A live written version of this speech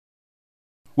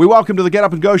We welcome to the Get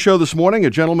Up and Go show this morning a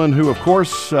gentleman who, of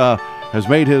course, has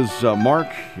made his mark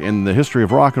in the history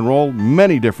of rock and roll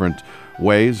many different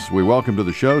ways. We welcome to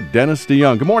the show Dennis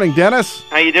DeYoung. Good morning, Dennis.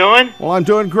 How you doing? Well, I'm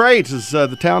doing great.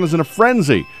 The town is in a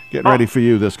frenzy getting ready for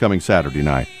you this coming Saturday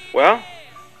night. Well,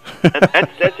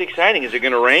 that's exciting. Is it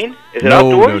going to rain? Is it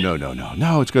outdoors?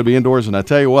 No, it's going to be indoors. And I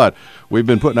tell you what, we've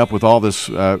been putting up with all this.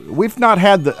 We've not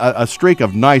had a streak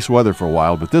of nice weather for a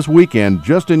while, but this weekend,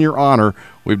 just in your honor,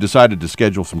 we've decided to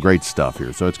schedule some great stuff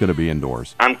here. So it's going to be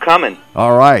indoors. I'm coming.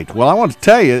 All right. Well, I want to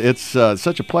tell you, it's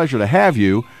such a pleasure to have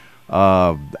you.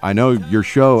 I know your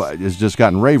show has just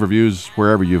gotten rave reviews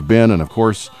wherever you've been, and of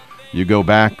course, you go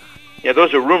back. Yeah,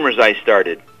 those are rumors I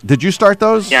started. Did you start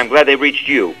those? Yeah, I'm glad they reached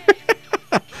you.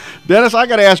 Dennis, I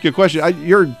got to ask you a question.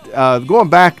 You're going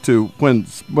back to when,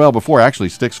 well, before actually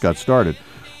Styx got started.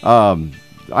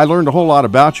 I learned a whole lot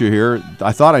about you here.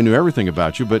 I thought I knew everything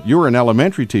about you, but you were an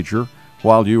elementary teacher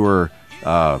while you were,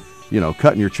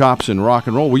 cutting your chops in rock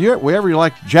and roll. Were you ever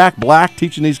like Jack Black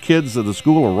teaching these kids at the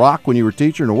School of Rock when you were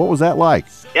teaching, or what was that like?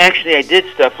 Actually, I did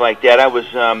stuff like that. I was,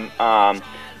 I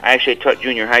actually taught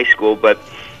junior high school, but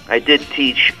I did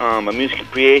teach a music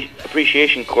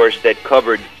appreciation course that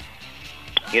covered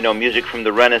music from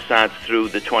the Renaissance through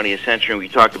the 20th century. We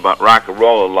talked about rock and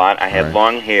roll a lot. I had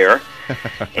long hair,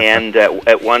 and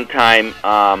at one time,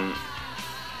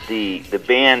 the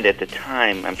band at the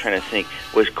time, I'm trying to think,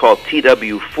 was called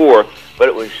TW4, but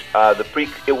it was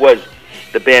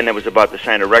the band that was about to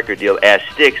sign a record deal as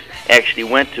Styx. Actually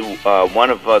went to one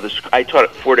of I taught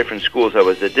at 4 different schools. I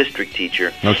was a district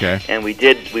teacher. Okay. And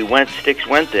Styx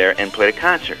went there and played a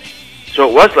concert. So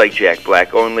it was like Jack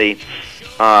Black, only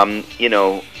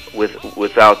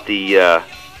without the,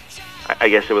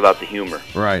 without the humor.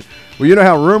 Right. Well, you know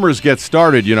how rumors get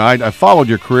started. I followed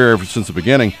your career ever since the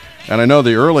beginning, and I know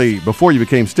before you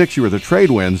became Styx, you were the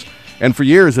Trade Winds, and for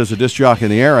years as a disc jockey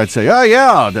in the air, I'd say, oh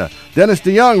yeah, Dennis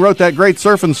DeYoung wrote that great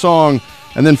surfing song,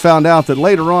 and then found out that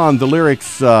later on the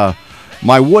lyrics,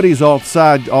 my Woody's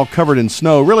outside all covered in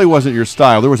snow, really wasn't your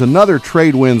style. There was another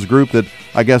Trade Winds group that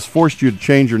I guess forced you to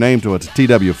change your name to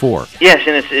TW4. Yes,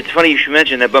 and it's funny you should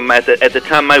mention that, but at the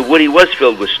time my Woody was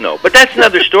filled with snow. But that's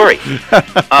another story.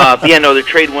 The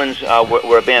Trade Winds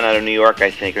were a band out of New York, I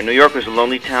think. Or New York was a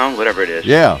lonely town, whatever it is.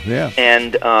 Yeah.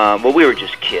 And, we were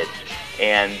just kids.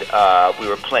 And we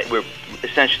were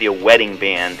essentially a wedding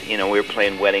band. We were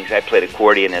playing weddings. I played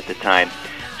accordion at the time.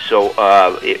 So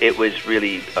it was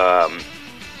really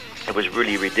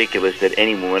ridiculous that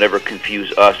anyone would ever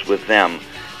confuse us with them.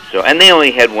 So, and they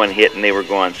only had one hit and they were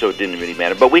gone, so it didn't really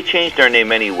matter. But we changed our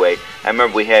name anyway. I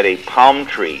remember we had a palm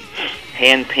tree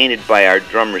hand-painted by our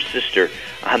drummer's sister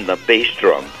on the bass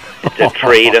drum. It's a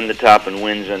Trade on the top and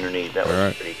Winds underneath. That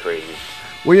was pretty crazy.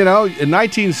 Well, in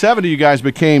 1970 you guys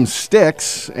became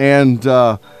Styx, and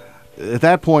at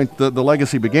that point the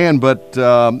legacy began, but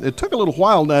it took a little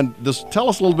while. And just tell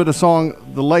us a little bit of song,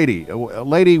 The Lady.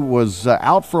 Lady was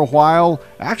out for a while,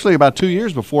 actually about 2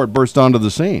 years before it burst onto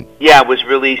the scene. Yeah, it was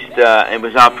released, it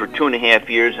was out for 2.5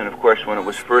 years, and of course when it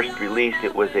was first released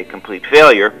it was a complete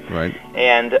failure. Right.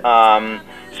 And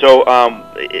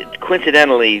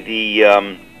coincidentally,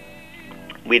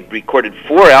 we'd recorded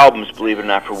 4 albums, believe it or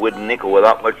not, for Wood and Nickel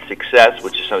without much success,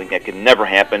 which is something that could never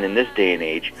happen in this day and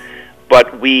age.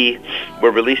 But we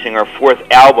were releasing our 4th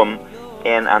album,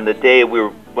 and on the day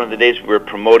one of the days we were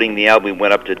promoting the album, we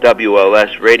went up to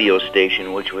WLS radio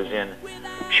station, which was in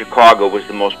Chicago, was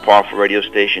the most powerful radio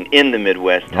station in the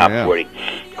Midwest, top 40.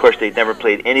 Of course, they'd never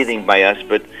played anything by us,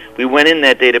 but we went in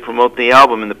that day to promote the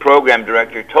album, and the program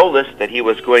director told us that he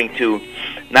was going to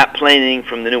not play anything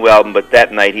from the new album, but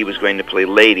that night he was going to play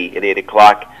Lady at 8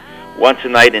 o'clock once a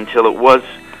night until it was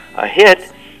a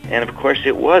hit. And of course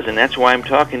it was, and that's why I'm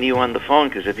talking to you on the phone,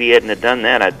 because if he hadn't have done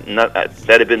that,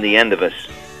 that'd have been the end of us.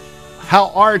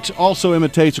 How art also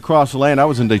imitates across the land. I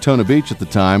was in Daytona Beach at the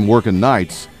time, working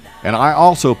nights, and I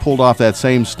also pulled off that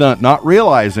same stunt, not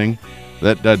realizing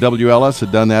that WLS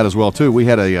had done that as well too. We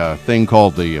had a thing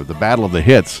called the Battle of the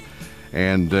Hits,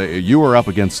 and you were up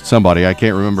against somebody, I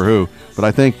can't remember who, but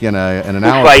I think in an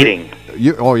hour. Fighting.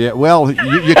 You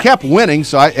kept winning,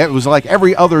 so it was like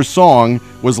every other song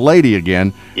was Lady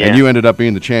again, and you ended up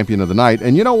being the champion of the night.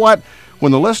 And you know what?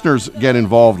 When the listeners get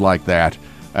involved like that,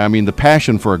 I mean, the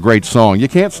passion for a great song, you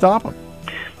can't stop them.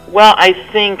 Well, I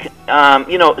think,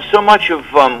 so much of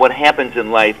what happens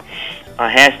in life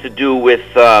has to do with,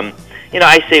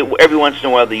 I say every once in a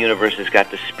while the universe has got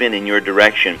to spin in your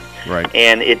direction. Right.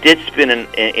 And it did spin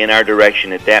in our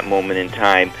direction at that moment in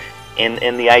time.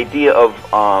 And the idea of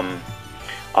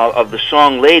the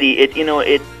song "Lady,"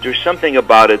 there's something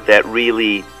about it that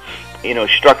really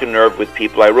struck a nerve with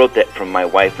people. I wrote that from my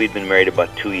wife. We'd been married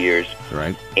about 2 years.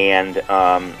 Right. And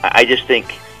I just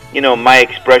think, my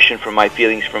expression from my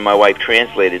feelings from my wife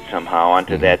translated somehow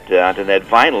onto that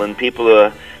vinyl, and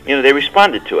people, they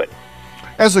responded to it.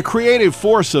 As a creative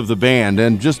force of the band,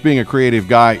 and just being a creative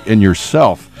guy in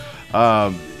yourself,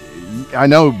 I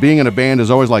know being in a band is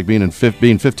always like being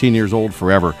 15 years old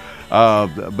forever.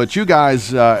 But you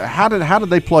guys, how did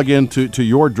they plug into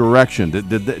your direction?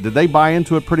 Did they buy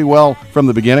into it pretty well from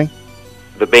the beginning?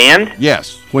 The band?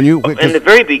 Yes. In the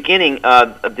very beginning, I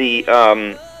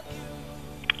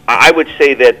would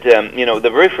say that the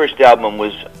very first album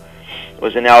was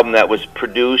an album that was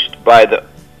produced by the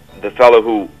fellow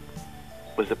who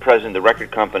was the president of the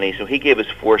record company. So he gave us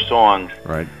 4 songs.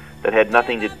 Right. That had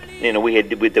nothing to, we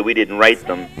didn't write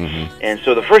them, and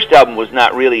so the first album was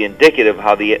not really indicative of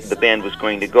how the band was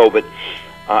going to go. But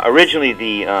originally,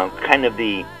 the kind of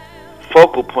the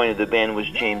focal point of the band was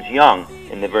James Young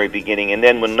in the very beginning, and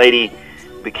then when Lady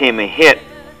became a hit,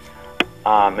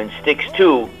 and Styx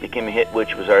 2 became a hit,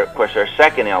 which was of course our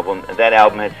second album. That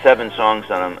album had 7 songs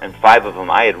on them, and 5 of them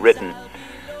I had written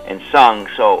and sung.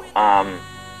 So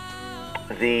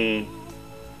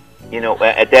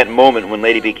at that moment when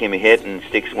Lady became a hit and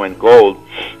Styx went gold,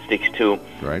 Styx 2,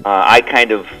 right. I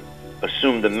kind of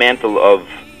assumed the mantle of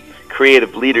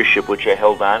creative leadership, which I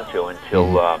held on to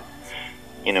until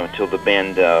until the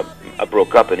band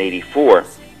broke up in '84.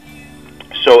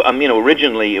 So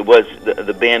originally it was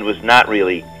the band was not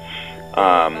really,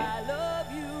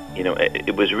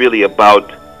 it was really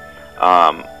about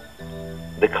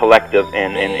the collective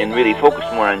and really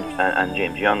focused more on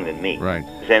James Young than me. Right.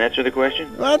 Does that answer the question?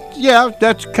 Yeah,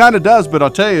 that kind of does. But I'll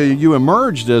tell you, you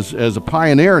emerged as a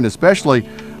pioneer, and especially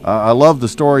I love the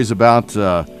stories about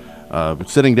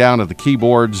sitting down at the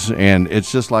keyboards, and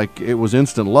it's just like it was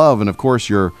instant love. And of course,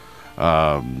 you're.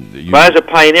 Well, as a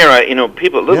pioneer,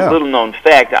 people. Little known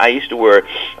fact: I used to wear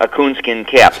a coonskin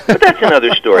cap, but that's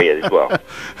another story as well.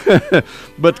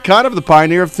 But kind of the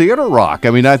pioneer of theater rock.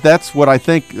 I mean, that's what I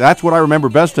think. That's what I remember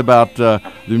best about the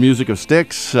music of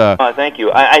Styx. Thank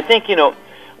you. I think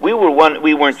we were one.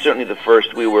 We weren't certainly the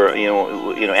first. We were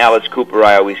Alice Cooper.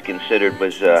 I always considered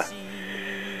was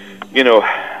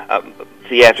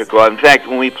theatrical. In fact,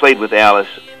 when we played with Alice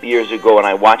years ago, and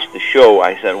I watched the show,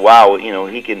 I said, "Wow,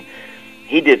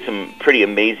 He did some pretty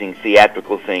amazing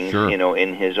theatrical things, sure.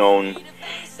 In his own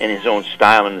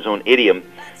style and his own idiom,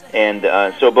 and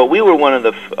but we were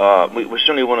we were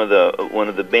certainly one of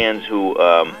the bands who,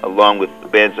 along with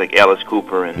bands like Alice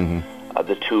Cooper and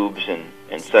the Tubes and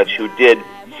such, who did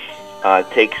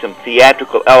take some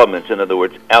theatrical elements, in other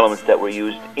words, elements that were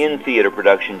used in theater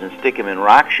productions, and stick them in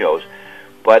rock shows.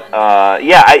 But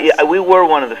we were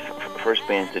one of the first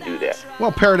bands to do that.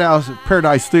 Well,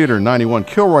 Paradise Theater in '91.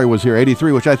 Kilroy was here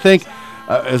 '83, which I think,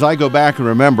 as I go back and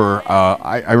remember,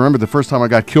 I remember the first time I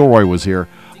got Kilroy was here.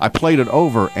 I played it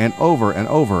over and over and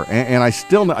over, and I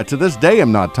still, to this day,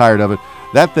 am not tired of it.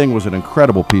 That thing was an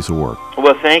incredible piece of work.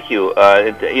 Well, thank you.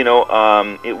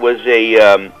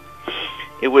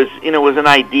 It was an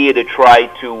idea to try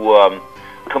to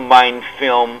combine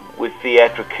film with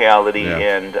theatricality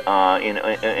and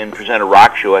present a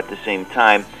rock show at the same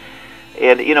time.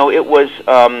 And it was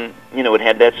it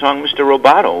had that song "Mr.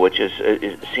 Roboto," which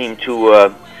seemed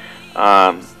to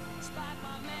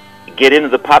get into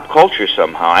the pop culture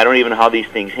somehow. I don't even know how these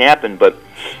things happen, but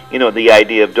the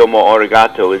idea of "Domo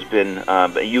Arigato" has been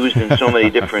used in so many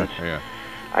different,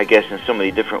 I guess, in so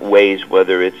many different ways,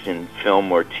 whether it's in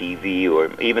film or TV, or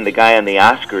even the guy on the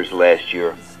Oscars last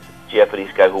year,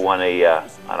 Japanese guy who won an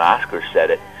Oscar,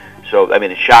 said it. So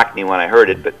it shocked me when I heard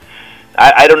it, but.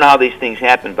 I don't know how these things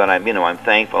happen, but I'm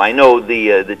thankful. I know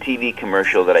the TV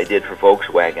commercial that I did for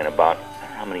Volkswagen about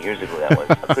how many years ago that was.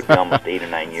 It could be almost 8 or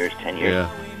 9 years, 10 years. Yeah.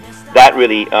 That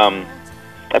really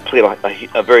that played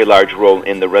a very large role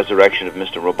in the resurrection of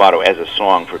Mr. Roboto as a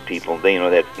song for people. They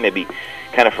that maybe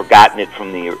kind of forgotten it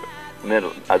from the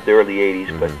early '80s,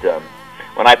 but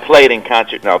when I play it in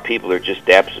concert now, people are just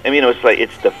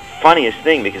it's the funniest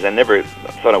thing because I never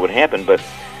thought it would happen, but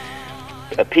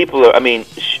people are.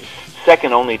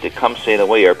 Second only to "Come Sail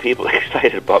Away" are people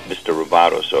excited about Mr.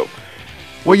 Roboto. So,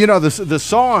 well, the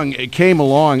song came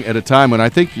along at a time when I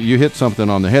think you hit something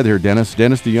on the head here, Dennis.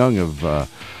 Dennis DeYoung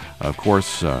of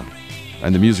course,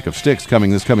 and the music of Styx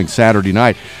coming Saturday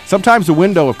night. Sometimes the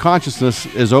window of consciousness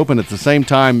is open at the same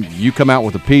time you come out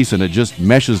with a piece and it just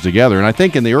meshes together. And I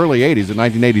think in the early '80s, in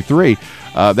 1983,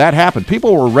 that happened.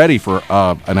 People were ready for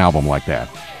an album like that.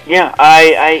 Yeah,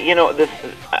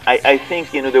 I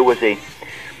think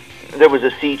there was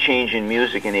a sea change in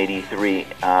music in '83.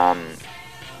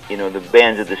 The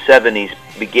bands of the '70s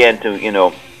began to,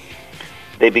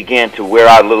 they began to wear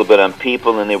out a little bit on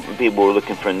people, and people were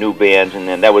looking for new bands. And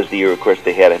then that was the year, of course,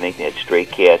 I think they had Stray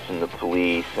Cats and the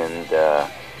Police and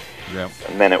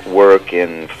Men at Work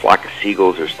and Flock of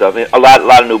Seagulls or stuff. A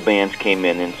lot of new bands came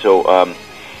in, and so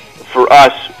for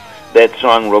us, that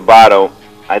song Roboto,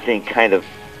 I think, kind of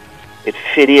it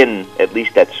fit in, at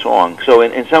least that song. So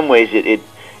in some ways,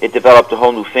 it developed a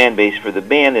whole new fan base for the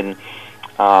band, and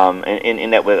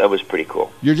that was pretty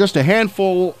cool. You're just a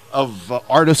handful of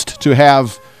artists to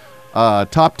have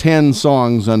top 10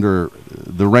 songs under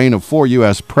the reign of 4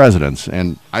 U.S. presidents.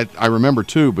 And I remember,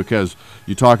 too, because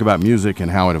you talk about music and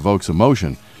how it evokes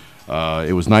emotion.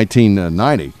 It was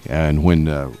 1990, and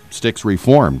when Styx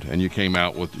reformed, and you came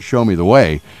out with Show Me the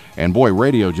Way, and boy,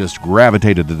 radio just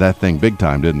gravitated to that thing big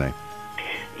time, didn't they?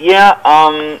 Yeah,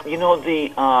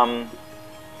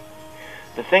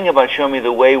 the thing about Show Me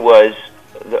the Way was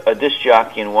a disc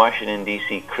jockey in Washington,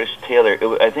 D.C., Chris Taylor.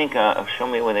 I think Show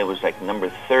Me When it was like number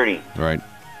 30. Right.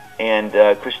 And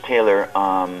Chris Taylor,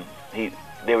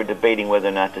 they were debating whether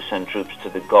or not to send troops to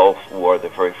the Gulf War, the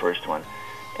very first one.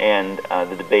 And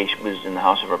the debate was in the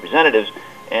House of Representatives,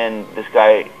 and this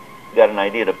guy got an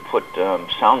idea to put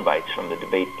sound bites from the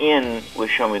debate in with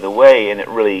Show Me the Way, and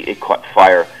it caught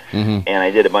fire. Mm-hmm. And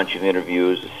I did a bunch of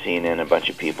interviews with CNN, a bunch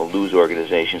of people, news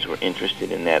organizations were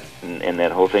interested in that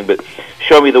whole thing. But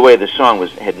Show Me the Way, the song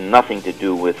had nothing to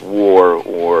do with war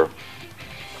or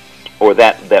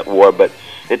that war, but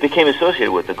it became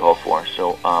associated with the Gulf War.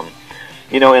 So,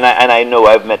 and I know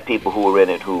I've met people who were in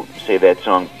it who say that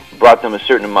song brought them a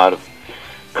certain amount of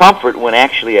comfort when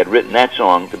actually I'd written that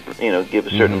song to give a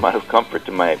certain amount of comfort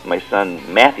to my son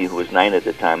Matthew, who was 9 at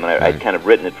the time, and I'd kind of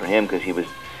written it for him because he was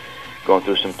going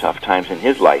through some tough times in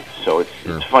his life. So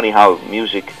it's funny how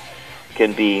music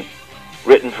can be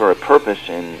written for a purpose,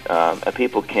 and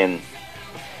people can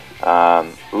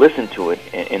listen to it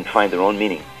and find their own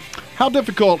meaning. How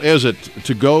difficult is it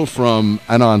to go from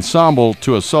an ensemble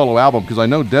to a solo album? Because I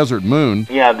know Desert Moon.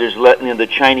 Yeah, the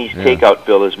Chinese takeout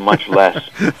bill is much less.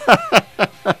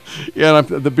 Yeah,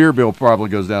 the beer bill probably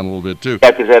goes down a little bit too.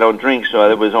 Yeah, because I don't drink, so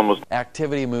it was almost.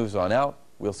 Activity moves on out.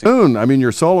 We'll see. Moon, I mean,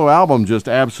 your solo album just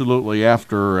absolutely,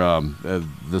 after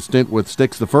the stint with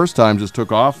Styx the first time, just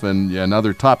took off, and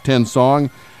another top 10 song.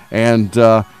 And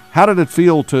how did it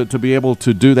feel to be able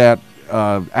to do that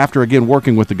after, again,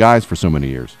 working with the guys for so many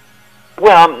years?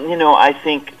 Well, I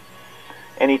think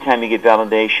anytime you get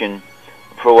validation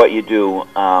for what you do,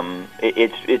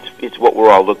 it's what we're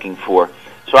all looking for.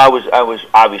 So I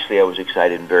was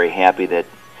excited and very happy that,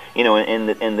 in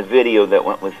the video that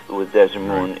went with Desert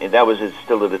Moon, that was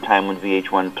still at a time when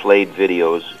VH1 played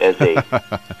videos as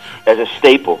a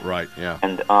staple. Right. Yeah.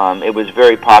 And it was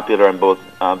very popular on both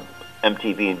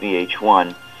MTV and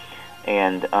VH1,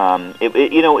 and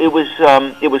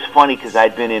it was funny because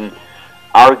I'd been in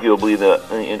arguably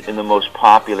in the most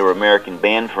popular American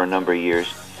band for a number of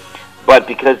years, but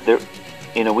because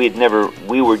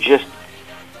we were just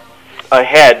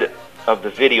ahead of the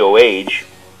video age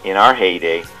in our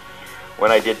heyday. When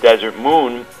I did Desert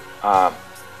Moon, I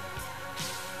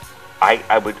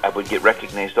would get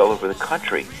recognized all over the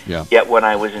country. Yeah. Yet when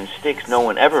I was in Styx, no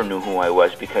one ever knew who I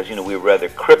was because we were rather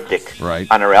cryptic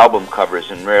on our album covers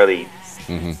and rarely,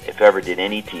 if ever, did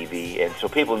any TV, and so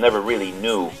people never really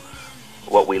knew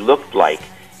what we looked like,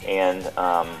 and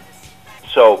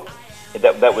so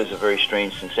that was a very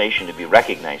strange sensation to be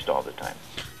recognized all the time.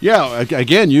 Yeah,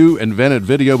 again, you invented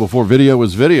video before video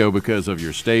was video because of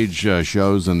your stage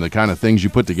shows and the kind of things you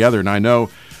put together. And I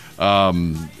know,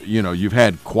 you've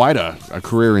had quite a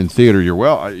career in theater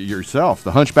yourself.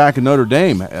 The Hunchback of Notre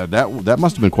Dame, that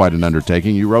must have been quite an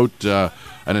undertaking. You wrote an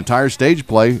entire stage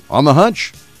play on the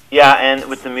Hunch. Yeah, and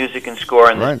with the music and score.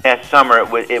 And this past summer,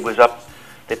 it was up.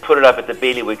 They put it up at the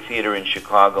Bailiwick Theater in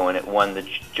Chicago, and it won the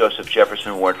Joseph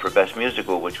Jefferson Award for Best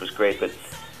Musical, which was great. But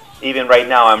even right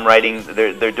now, I'm writing.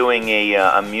 They're doing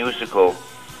a musical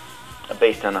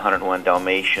based on 101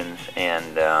 Dalmatians,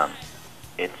 and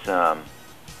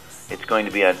it's going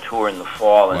to be on tour in the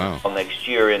fall and next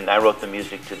year. And I wrote the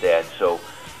music to that. So,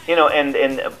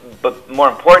 but more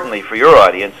importantly for your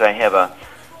audience, I have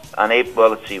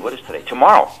let's see, what is today?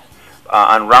 Tomorrow.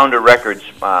 On Rounder Records,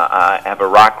 I have a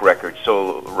rock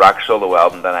solo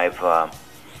album that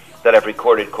I've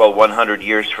recorded called 100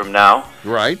 Years From Now.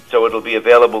 Right. So it'll be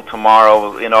available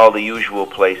tomorrow in all the usual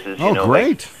places. Oh,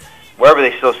 great. Wherever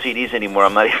they sell CDs anymore,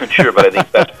 I'm not even sure, but I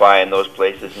think Best Buy and those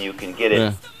places, and you can get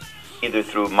it either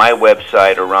through my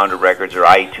website or Rounder Records or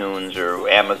iTunes or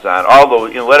Amazon. All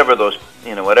those, whatever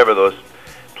those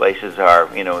places are,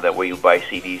 that where you buy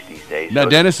CDs these days. Now, so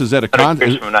Dennis, is that a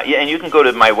yeah, and you can go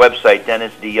to my website,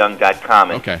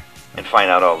 DennisDeYoung.com. Okay. and find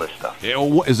out all this stuff.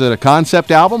 Is it a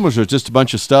concept album, or is it just a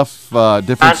bunch of stuff,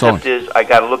 different songs? Concept is I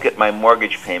got to look at my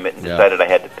mortgage payment and decided I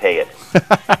had to pay it.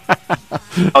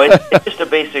 It's just a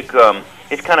basic.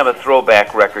 It's kind of a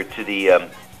throwback record to the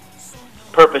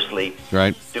purposely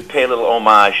Right. to pay a little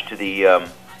homage to the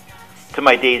to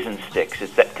my days in Styx.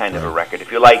 It's that kind of a record.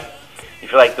 If you like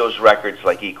those records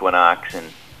like Equinox and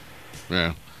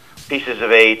Yeah. Pieces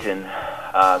of Eight and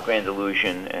Grand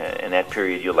Illusion in that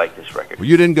period, you'll like this record. Well,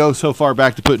 you didn't go so far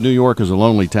back to put New York as a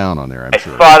lonely town on there, I'm I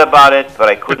sure. thought about it, but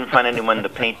I couldn't find anyone to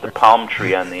paint the palm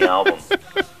tree on the album.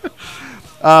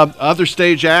 Other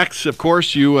stage acts, of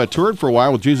course, you toured for a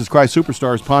while with Jesus Christ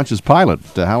Superstar's Pontius Pilate.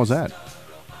 How was that?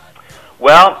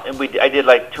 Well, I did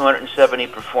like 270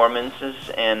 performances,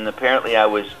 and apparently I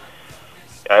was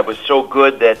so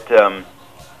good that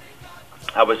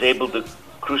I was able to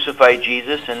crucify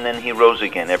Jesus, and then he rose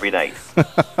again every night.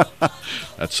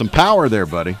 That's some power there,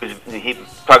 buddy. He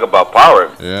talk about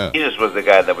power. Yeah. Jesus was the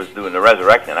guy that was doing the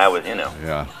resurrecting. I was,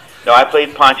 Yeah. No, I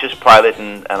played Pontius Pilate,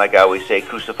 and like I always say,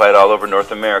 crucified all over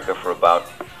North America for about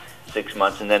 6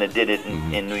 months, and then it did it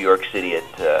in New York City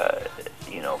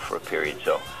for a period.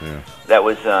 So that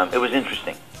was it was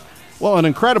interesting. Well, an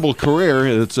incredible career.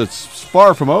 It's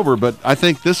far from over, but I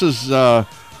think this is,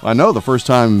 I know, the first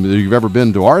time that you've ever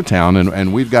been to our town,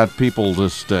 and we've got people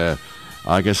just,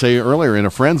 like I say earlier, in a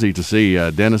frenzy to see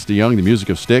Dennis DeYoung, the music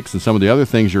of Styx, and some of the other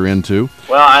things you're into.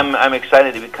 Well, I'm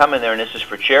excited to be coming there, and this is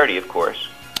for charity, of course.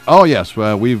 Oh, yes.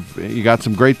 You got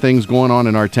some great things going on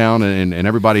in our town, and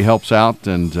everybody helps out,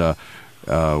 and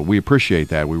we appreciate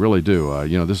that. We really do.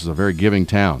 This is a very giving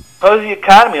town. How's the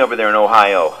economy over there in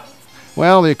Ohio?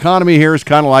 Well, the economy here is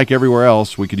kind of like everywhere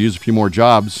else. We could use a few more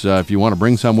jobs. If you want to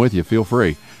bring some with you, feel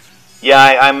free. Yeah,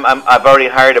 I've already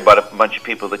hired about a bunch of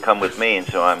people to come with me, and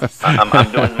so I'm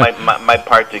doing my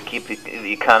part to keep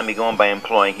the economy going by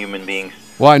employing human beings.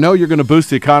 Well, I know you're going to boost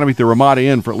the economy at the Ramada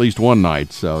Inn for at least one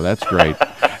night, so that's great.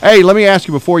 Hey, let me ask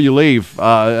you before you leave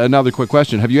another quick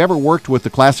question. Have you ever worked with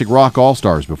the Classic Rock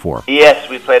All-Stars before? Yes,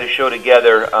 we played a show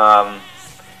together.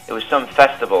 It was some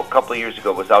festival a couple of years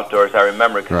ago. It was outdoors. I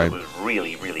remember because it was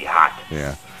really, really hot.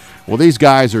 Yeah. Well, these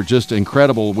guys are just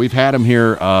incredible. We've had them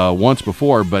here once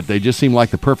before, but they just seem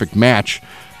like the perfect match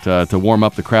to warm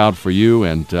up the crowd for you.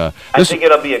 And I think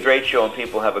it'll be a great show, and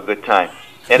people have a good time.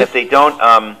 And if they don't,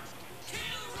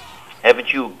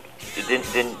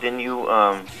 didn't you?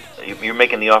 You're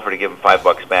making the offer to give them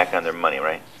 $5 back on their money,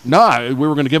 right? No, we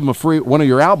were going to give them one of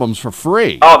your albums for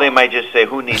free. Oh, they might just say,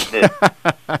 "Who needs this?"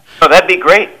 Oh, that'd be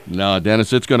great. No,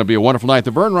 Dennis, it's going to be a wonderful night. The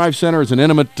Vern Rife Center is an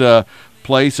intimate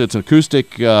place. It's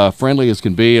acoustic friendly as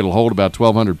can be. It'll hold about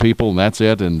 1,200 people, and that's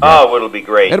it. And it'll be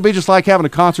great. It'll be just like having a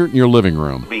concert in your living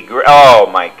room. It'll be great. Oh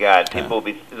my God, people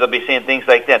they'll be saying things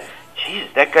like that.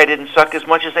 Jesus, that guy didn't suck as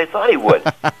much as I thought he would.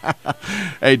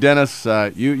 Hey, Dennis,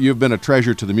 you've been a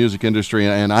treasure to the music industry,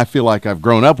 and I feel like I've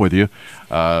grown up with you.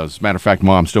 As a matter of fact,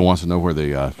 Mom still wants to know where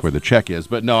the check is.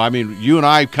 But no, I mean, you and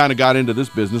I kind of got into this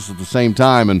business at the same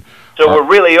time, and so we're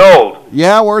really old.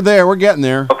 Yeah, we're there. We're getting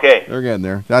there. Okay, we're getting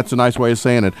there. That's a nice way of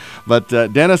saying it. But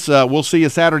Dennis, we'll see you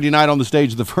Saturday night on the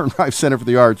stage of the Vern Rife Center for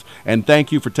the Arts, and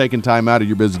thank you for taking time out of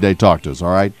your busy day to talk to us.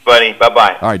 All right, buddy. Bye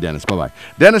bye. All right, Dennis. Bye bye.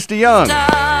 Dennis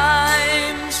DeYoung.